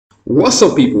What's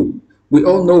up, people? We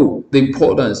all know the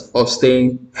importance of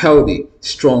staying healthy,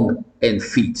 strong, and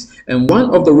fit. And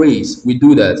one of the ways we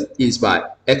do that is by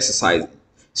exercising.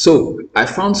 So I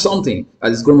found something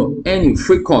that is going to earn you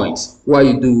free coins while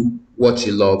you do what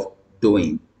you love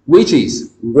doing, which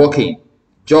is walking,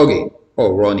 jogging,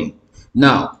 or running.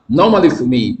 Now, normally for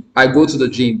me, I go to the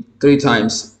gym 3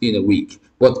 times in a week.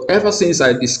 But ever since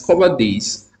I discovered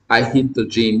this, I hit the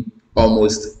gym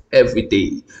almost every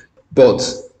day. But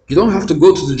you don't have to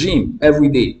go to the gym every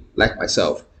day like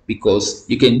myself, because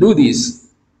you can do this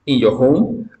in your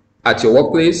home, at your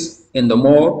workplace, in the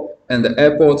mall, in the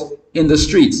airport, in the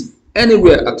streets,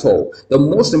 anywhere at all. The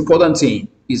most important thing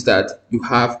is that you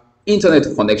have internet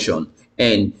connection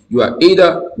and you are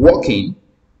either walking,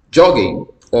 jogging,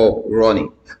 or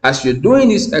running. As you're doing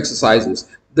these exercises,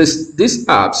 these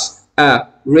apps are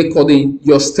recording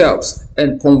your steps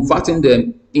and converting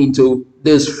them into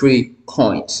these free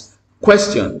coins.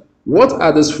 Question: what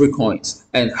are those free coins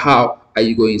and how are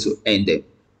you going to earn them?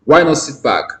 Why not sit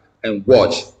back and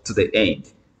watch to the end?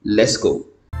 Let's go.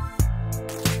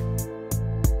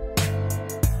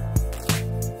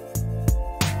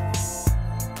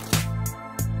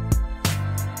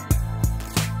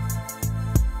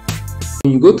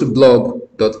 When you go to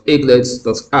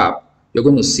blog.aglet.app, you're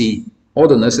going to see all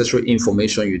the necessary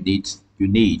information you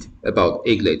need about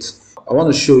Aglet. I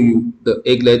want to show you the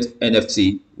Aglet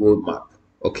NFT roadmap.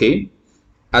 Okay,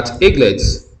 at Aglet,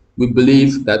 we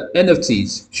believe that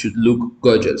NFTs should look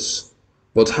gorgeous,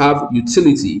 but have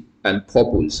utility and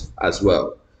purpose as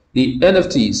well. The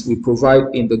NFTs we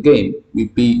provide in the game will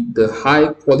be the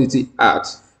high quality art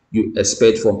you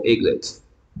expect from Aglet.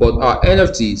 But our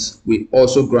NFTs will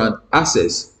also grant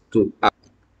access to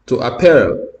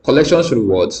apparel, collections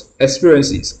rewards,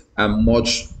 experiences, and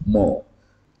much more.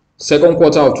 Second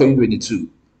quarter of 2022,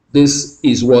 this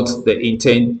is what they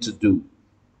intend to do.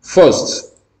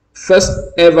 First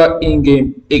ever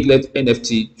in-game Aglet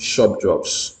NFT shop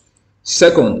drops.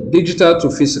 Second, digital to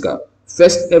physical,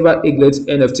 first ever Aglet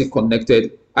NFT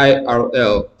connected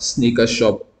IRL sneaker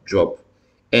shop drop.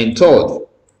 And third,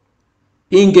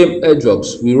 in-game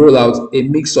airdrops will roll out a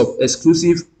mix of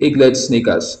exclusive Aglet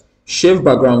sneakers, shave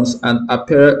backgrounds, and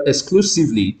apparel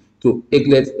exclusively to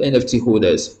Aglet NFT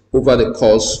holders over the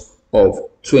course of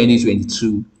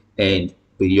 2022 and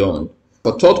beyond.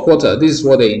 For third quarter, this is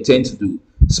what they intend to do: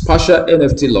 special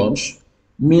NFT launch,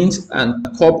 mint and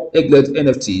cop Aglet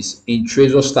NFTs in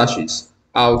treasure stashes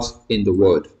out in the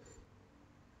world.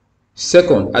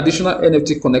 Second, additional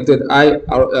NFT connected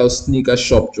IRL sneaker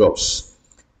shop drops.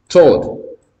 Third,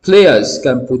 players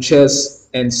can purchase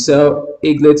and sell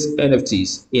Aglet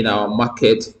NFTs in our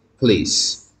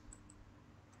marketplace.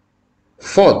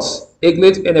 Fourth,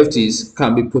 Aglet NFTs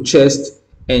can be purchased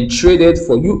and traded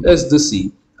for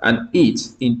USDC and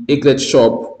ETH in Aglet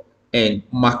shop and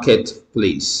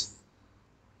marketplace.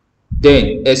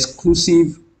 Then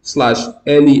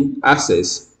exclusive/early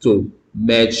access to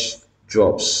merch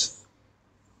drops.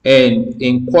 And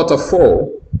in quarter 4,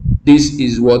 this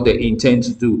is what they intend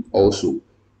to do also.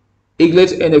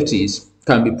 Aglet NFTs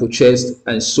can be purchased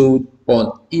and sold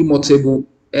on Immutable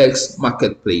X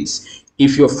marketplace.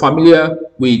 If you're familiar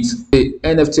with the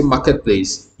NFT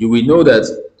marketplace, you will know that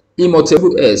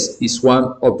Immutable X is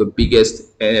one of the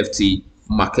biggest NFT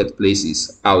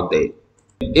marketplaces out there.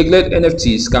 Aglet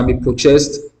NFTs can be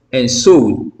purchased and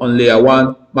sold on layer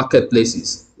 1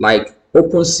 marketplaces like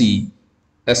OpenSea,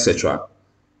 etc.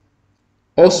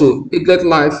 Also, Aglet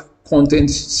Live content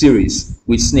series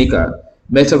with sneaker,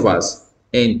 Metaverse,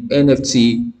 and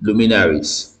NFT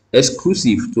luminaries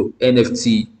exclusive to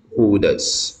NFT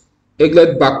holders.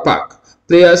 Aglet Backpack.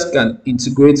 Players can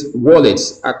integrate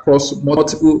wallets across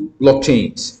multiple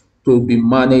blockchains to be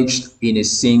managed in a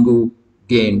single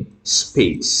game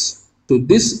space. So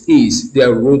this is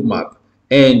their roadmap,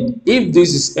 and if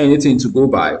this is anything to go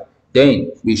by,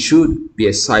 then we should be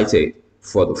excited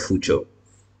for the future.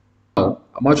 Now,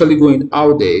 I'm actually going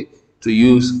out there to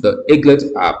use the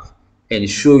Aglet app and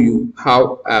show you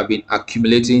how I've been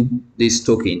accumulating this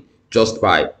token just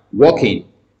by walking,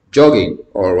 jogging,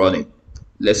 or running.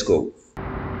 Let's go.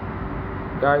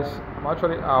 Guys, I'm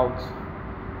actually out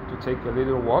to take a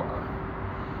little walk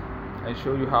and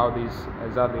show you how this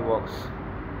exactly works.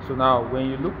 So now when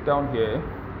you look down here,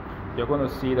 you're going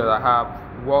to see that I have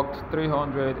walked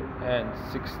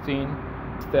 316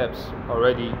 steps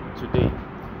already today.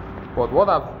 But what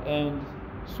I've earned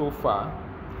so far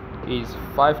is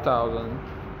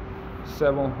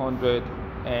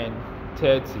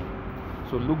 5,730.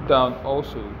 So look down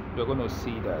also, you're going to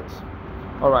see that.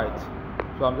 Alright,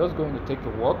 so I'm just going to take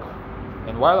a walk,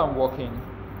 and while I'm walking,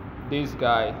 this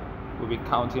guy will be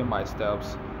counting my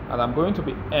steps and I'm going to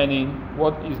be earning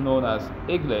what is known as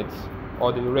eaglets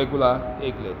or the regular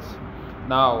eaglets.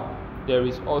 Now there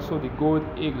is also the gold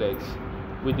eaglets.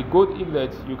 With the gold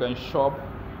eaglets you can shop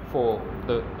for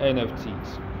the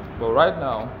NFTs, but right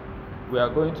now we are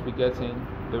going to be getting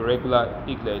the regular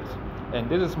eaglets. And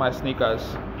this is my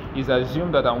sneakers. It's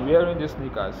assumed that I'm wearing these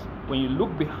sneakers. When you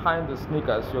look behind the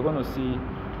sneakers, you're going to see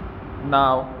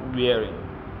now wearing.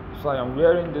 So I am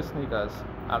wearing the sneakers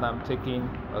and I'm taking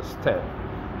a step.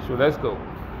 So let's go.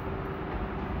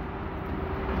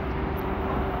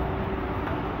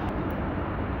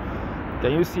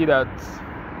 Can you see that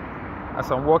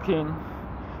as I'm walking,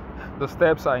 the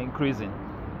steps are increasing?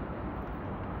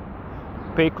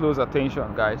 Pay close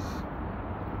attention, guys.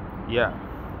 Yeah.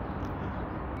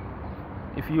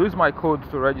 If you use my code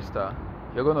to register,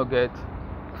 you're going to get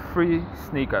free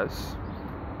sneakers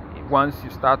once you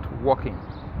start walking.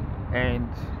 And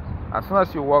as soon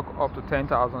as you walk up to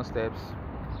 10,000 steps,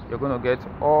 you're going to get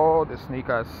all the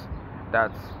sneakers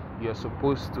that you're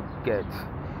supposed to get.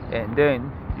 And then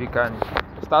you can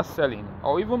start selling,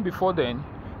 or even before then,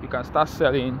 you can start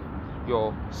selling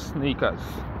your sneakers.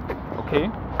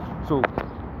 Okay, so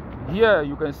here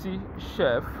you can see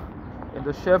shelf. In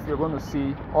the shelf you're going to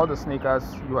see all the sneakers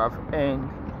you have earned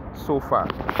so far.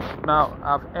 Now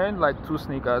I've earned like 2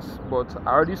 sneakers, but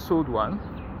I already sold one,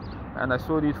 and I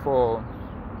sold it for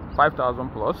 5,000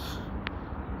 plus,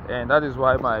 and that is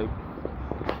why my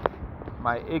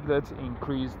eaglet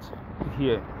increased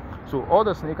here. So all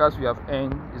the sneakers you have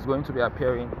earned is going to be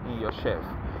appearing in your shelf,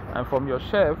 and from your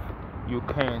shelf you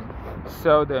can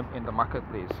sell them in the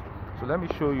marketplace. So let me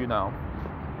show you now.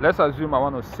 Let's assume I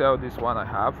want to sell this one I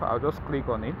have. I'll just click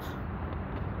on it,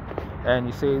 and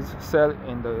it says sell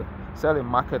in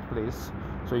marketplace.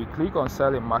 So you click on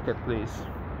sell in marketplace,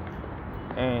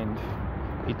 and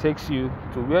it takes you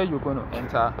to where you're going to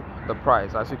enter the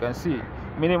price. As you can see,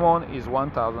 minimum is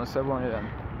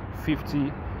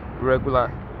 1,750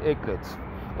 regular eaglets,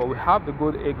 but we have the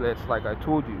gold eaglets like I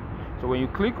told you. So when you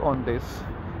click on this,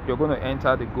 you're going to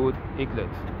enter the gold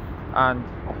eaglet, and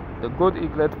the gold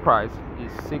eaglet price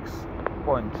is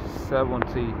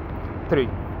 6.73.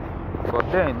 But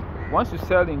then once you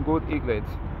sell in gold eaglets,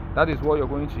 that is what you're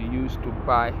going to use to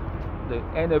buy the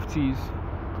NFTs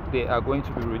they are going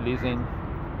to be releasing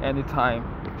anytime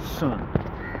soon.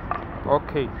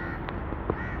 Okay,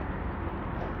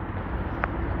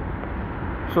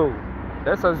 so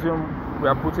let's assume we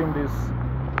are putting this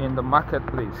in the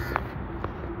marketplace.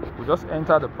 We just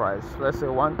enter the price, let's say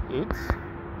 1.8,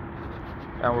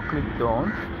 and we'll click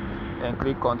done and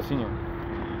click continue,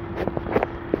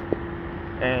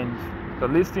 and the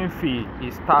listing fee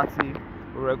is 30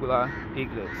 regular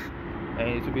eaglets, and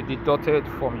it will be deducted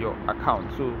from your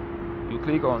account. So you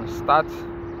click on start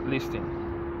listing.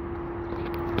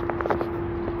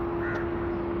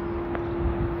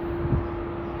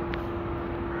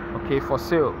 Okay, for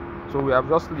sale. So we have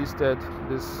just listed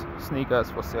these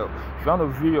sneakers for sale. If you want to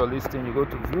view your listing, you go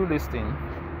to view listing,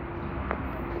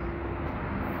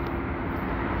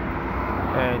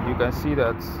 and you can see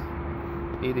that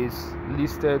it is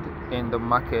listed in the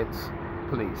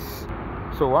marketplace.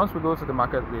 So once we go to the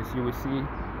marketplace, you will see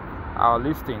our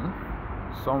listing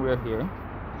somewhere here.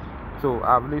 So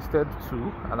I've listed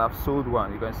 2 and I've sold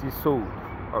 1. You can see sold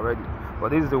already,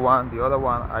 but this is the other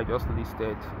one I just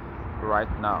listed right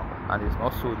now, and it's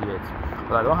not sold yet.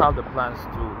 But I don't have the plans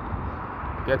to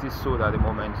get it sold at the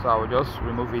moment, so I will just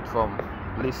remove it from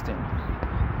listing.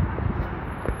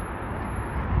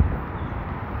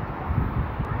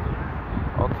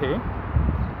 Okay,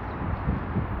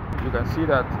 you can see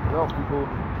that a lot of people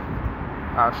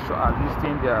are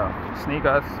listing their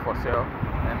sneakers for sale,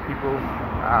 and people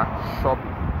are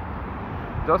shopping.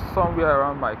 Just somewhere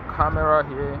around my camera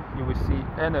here, you will see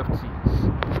NFTs.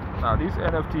 Now these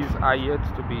NFTs are yet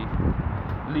to be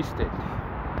listed.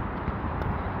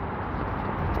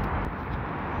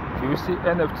 You will see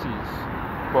NFTs,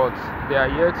 but they are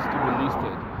yet to be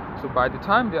listed. So by the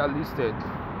time they are listed,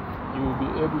 you will be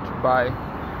able to buy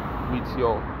with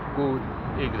your gold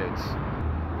eaglets,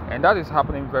 and that is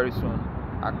happening very soon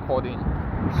according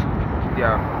to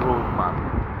their roadmap.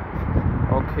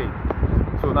 Okay,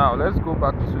 so now let's go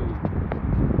back to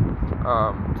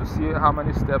see how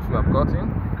many steps we have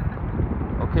gotten.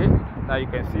 Okay, now you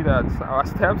can see that our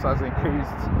steps has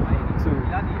increased to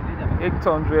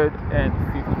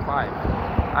 855,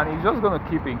 and it's just going to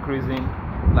keep increasing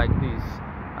like this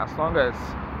as long as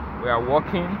we are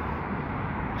walking,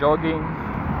 jogging,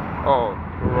 or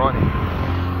running.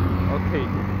 Okay,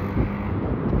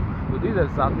 so this is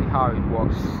exactly how it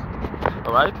works.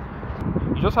 All right,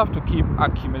 You just have to keep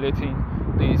accumulating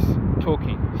these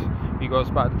tokens, because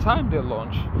by the time they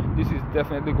launch, this is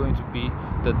definitely going to be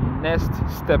the next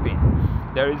stepping.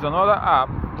 There is another app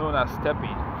known as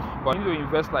Stepping, but you need to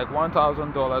invest like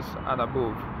 $1,000 and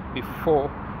above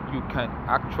before you can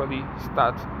actually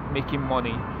start making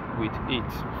money with it.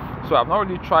 So I've not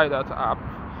really tried that app,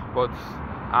 but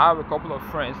I have a couple of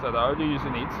friends that are already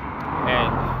using it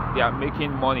and they are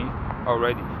making money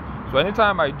already. So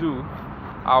anytime I do,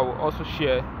 I will also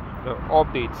share the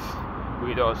updates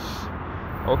with us.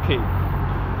 Okay,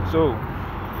 so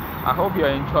I hope you are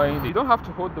enjoying it. You don't have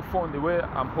to hold the phone the way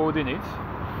I'm holding it.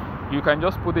 You can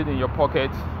just put it in your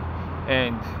pocket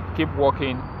and keep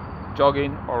walking,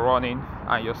 jogging or running,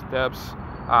 and your steps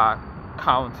are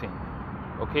counting.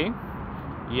 Okay,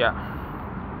 yeah.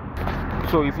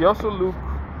 So if you also look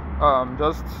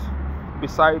just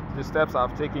beside the steps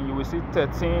I've taken, you will see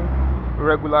 13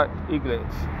 regular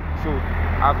eaglets. So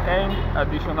I've earned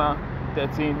additional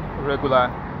 13 regular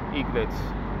eaglets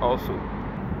also.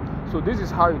 So this is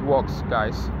how it works,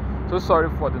 guys. So sorry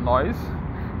for the noise,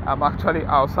 I'm actually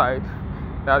outside,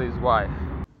 that is why.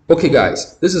 Okay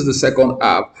guys, this is the second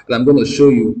app and I'm going to show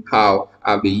you how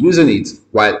I've been using it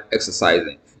while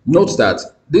exercising. Note that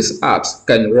these apps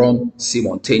can run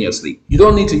simultaneously. You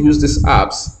don't need to use these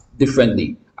apps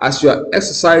differently. As you are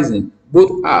exercising,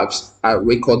 both apps are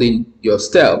recording your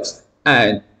steps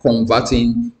and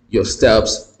converting your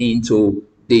steps into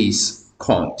these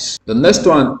coins. The next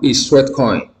one is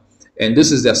Sweatcoin, and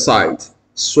this is their site,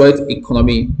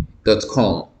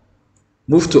 sweateconomy.com.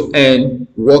 Move to earn,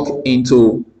 walk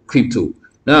into crypto.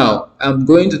 Now I'm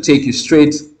going to take you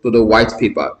straight to the white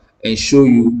paper and show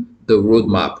you the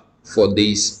roadmap for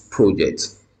this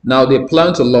project. Now they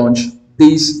plan to launch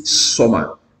this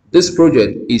summer. This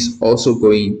project is also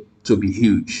going to be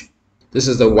huge. This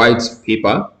is the white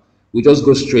paper. We just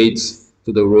go straight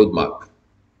to the roadmap.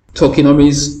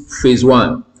 Tokenomics phase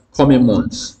 1, coming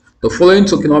months. The following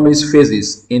tokenomics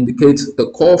phases indicate the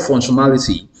core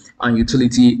functionality and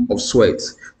utility of Sweat.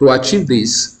 To achieve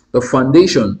this, the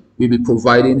foundation will be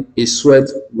providing a Sweat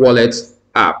wallet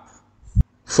app.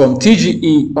 From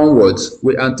TGE onwards,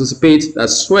 we anticipate that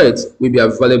Sweat will be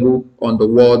available on the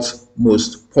world's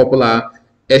most popular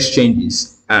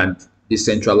exchanges and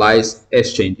decentralized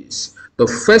exchanges. The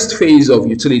first phase of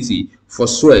utility for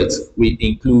Sweat will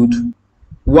include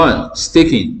 1.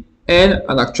 Staking. Earn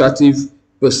an attractive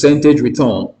percentage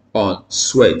return on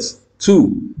Sweat.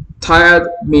 2. Tiered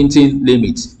minting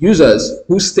limit. Users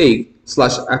who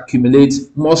stake/accumulate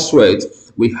more Sweat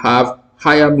will have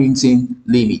higher minting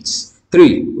limits.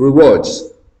 3.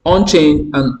 Rewards.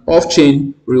 On-chain and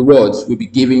off-chain rewards will be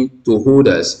given to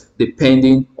holders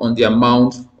depending on the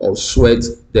amount of Sweat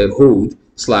they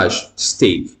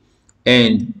hold/stake.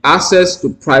 And access to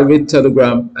private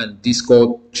Telegram and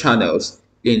Discord channels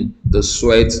in the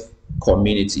Sweat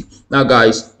community. Now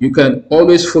guys, you can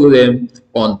always follow them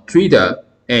on Twitter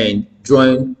and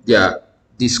join their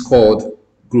Discord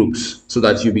groups so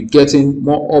that you'll be getting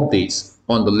more updates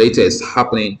on the latest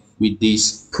happening with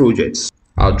these projects.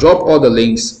 I'll drop all the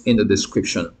links in the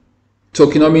description.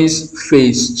 Tokenomics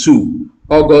phase 2,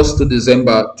 August to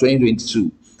December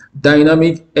 2022.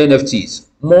 Dynamic NFTs.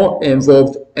 More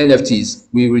involved NFTs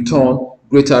will return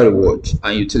greater rewards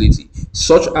and utility,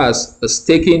 such as a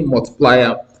staking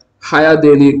multiplier, higher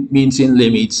daily minting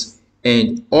limits,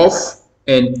 and on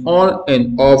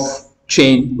and off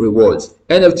chain rewards.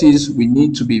 NFTs will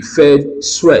need to be fed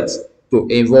Sweat to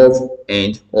evolve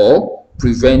and or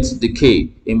prevent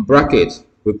decay. In bracket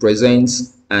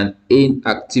represents an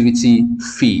inactivity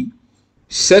fee.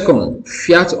 Second,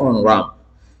 fiat on ramp.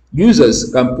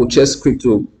 Users can purchase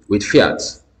crypto with fiat.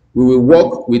 We will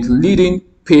work with leading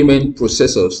payment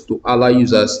processors to allow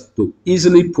users to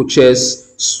easily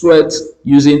purchase Sweat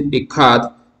using a card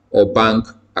or bank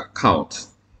account.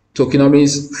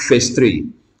 Tokenomics phase 3,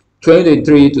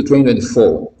 2023 to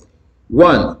 2024.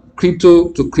 1. Crypto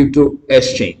to crypto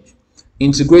exchange.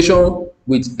 Integration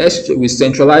with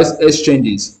centralized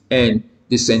exchanges and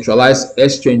decentralized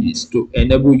exchanges to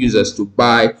enable users to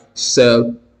buy,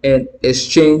 sell, and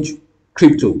exchange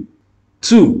crypto.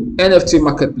 2. NFT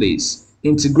marketplace.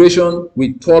 Integration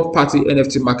with third-party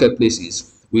NFT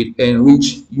marketplaces will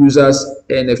enrich users'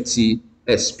 NFT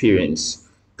experience.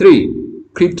 3.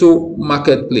 Crypto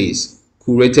marketplace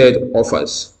curated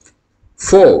offers.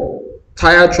 4.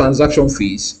 Tiered transaction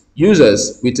fees.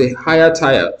 Users with a higher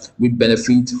tier will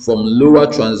benefit from lower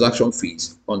transaction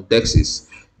fees on DEXs,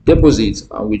 deposit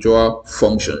and withdrawal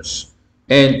functions.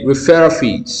 And referral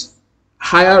fees.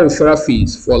 Higher referral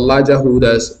fees for larger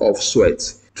holders of Sweat.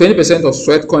 20% of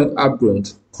Sweatcoin app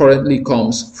growth currently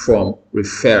comes from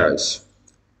referrals.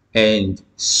 And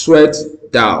Sweat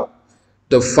DAO.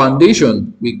 The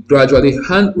foundation will gradually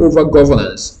hand over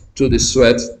governance to the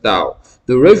Sweat DAO.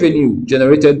 The revenue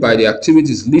generated by the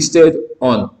activities listed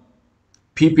on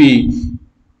PP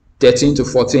 13 to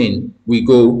 14 will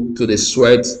go to the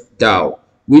Sweat DAO,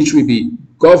 which will be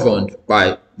governed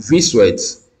by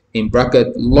vSweat in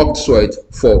bracket locked sweat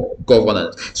for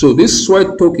governance. So this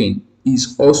sweat token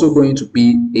is also going to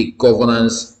be a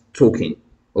governance token.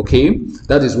 Okay,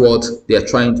 that is what they are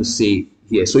trying to say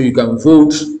here. So you can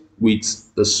vote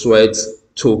with the sweat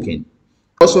token.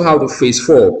 Also have the phase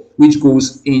 4, which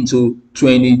goes into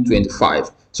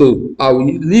 2025. So I will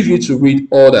leave you to read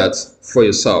all that for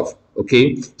yourself.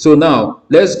 Okay, so now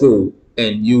let's go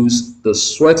and use the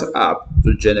Sweat app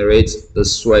to generate the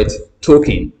sweat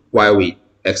token while we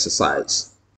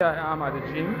exercise. Here I am at the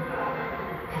gym.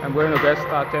 I'm going to get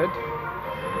started.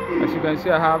 As you can see,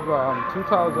 I have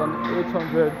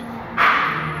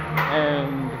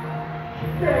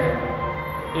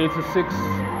 2,886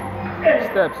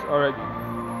 steps already.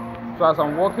 So as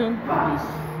I'm walking,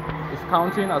 it's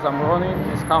counting. As I'm running,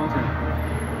 it's counting.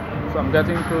 So I'm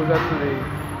getting closer to the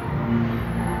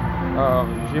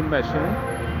gym machine.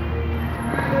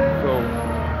 So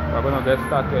we're going to get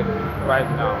started right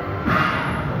now.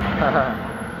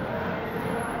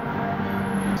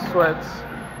 Sweat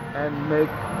and make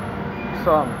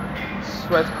some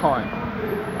Sweatcoin.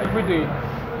 Every day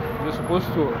you're supposed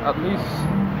to at least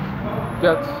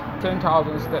get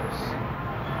 10,000 steps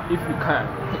if you can.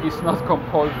 It's not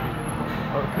compulsory.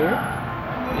 Okay?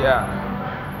 Yeah.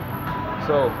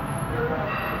 So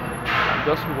I'm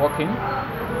just walking.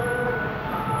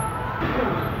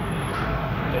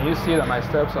 Can you see that my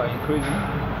steps are increasing?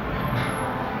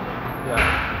 Yeah.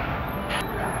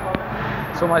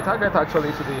 So my target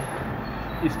actually today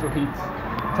is to hit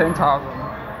 10,000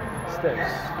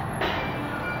 steps.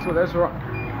 So let's run.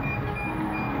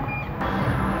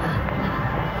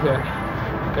 Yeah,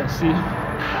 you can see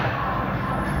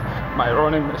my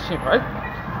running machine, right?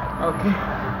 Okay.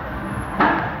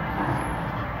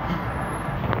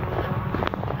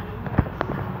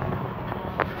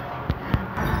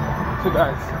 So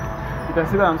guys, you can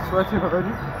see that I'm sweating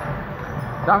already.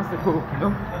 That's the goal, you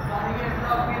know?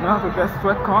 In order to get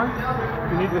Sweatcoin,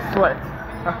 you need the sweat.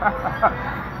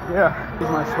 Yeah, this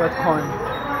is my Sweatcoin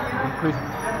increasing.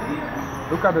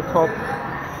 Look at the top,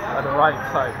 at the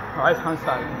right hand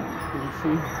side. You will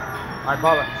see my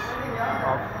balance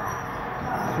of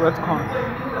Sweatcoin.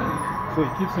 So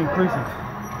it keeps increasing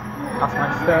as my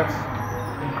steps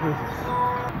increases.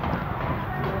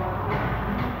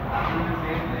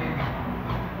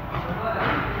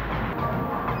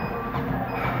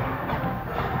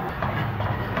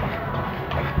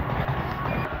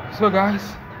 So guys,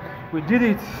 we did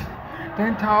it.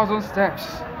 10,000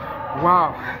 steps.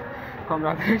 Wow,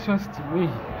 congratulations to me.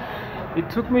 It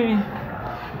took me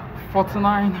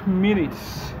 49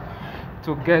 minutes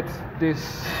to get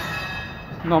this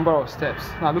number of steps.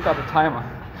 Now look at the timer.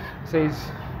 It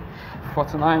says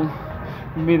 49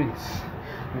 minutes.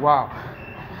 Wow,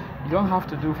 you don't have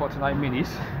to do 49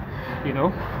 minutes, you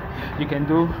know. You can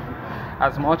do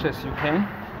as much as you can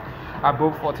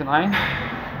above 49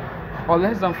 or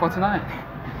less than 49.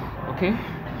 Okay,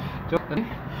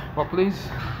 but please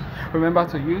remember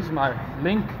to use my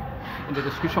link in the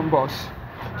description box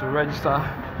to register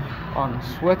on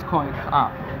Sweatcoin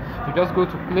app. You just go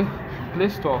to Play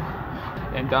Store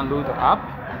and download the app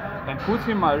and put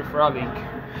in my referral link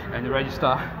and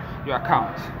register your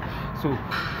account. So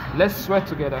let's sweat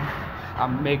together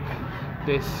and make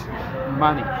this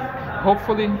money.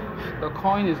 Hopefully the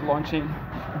coin is launching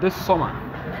this summer,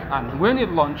 and when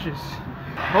it launches,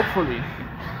 hopefully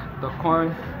the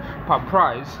coin per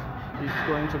price is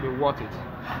going to be worth it.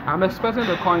 I'm expecting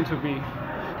the coin to be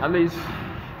at least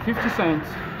 50 cents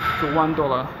to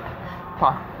 $1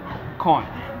 per coin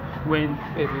when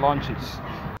it launches.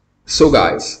 So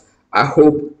guys, I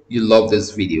hope you love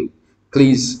this video.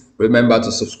 Please remember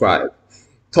to subscribe,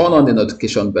 turn on the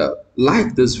notification bell,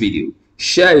 like this video,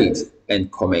 share it,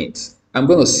 and comment. I'm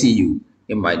going to see you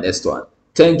in my next one.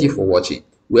 Thank you for watching.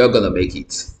 We are going to make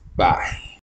it. Bye.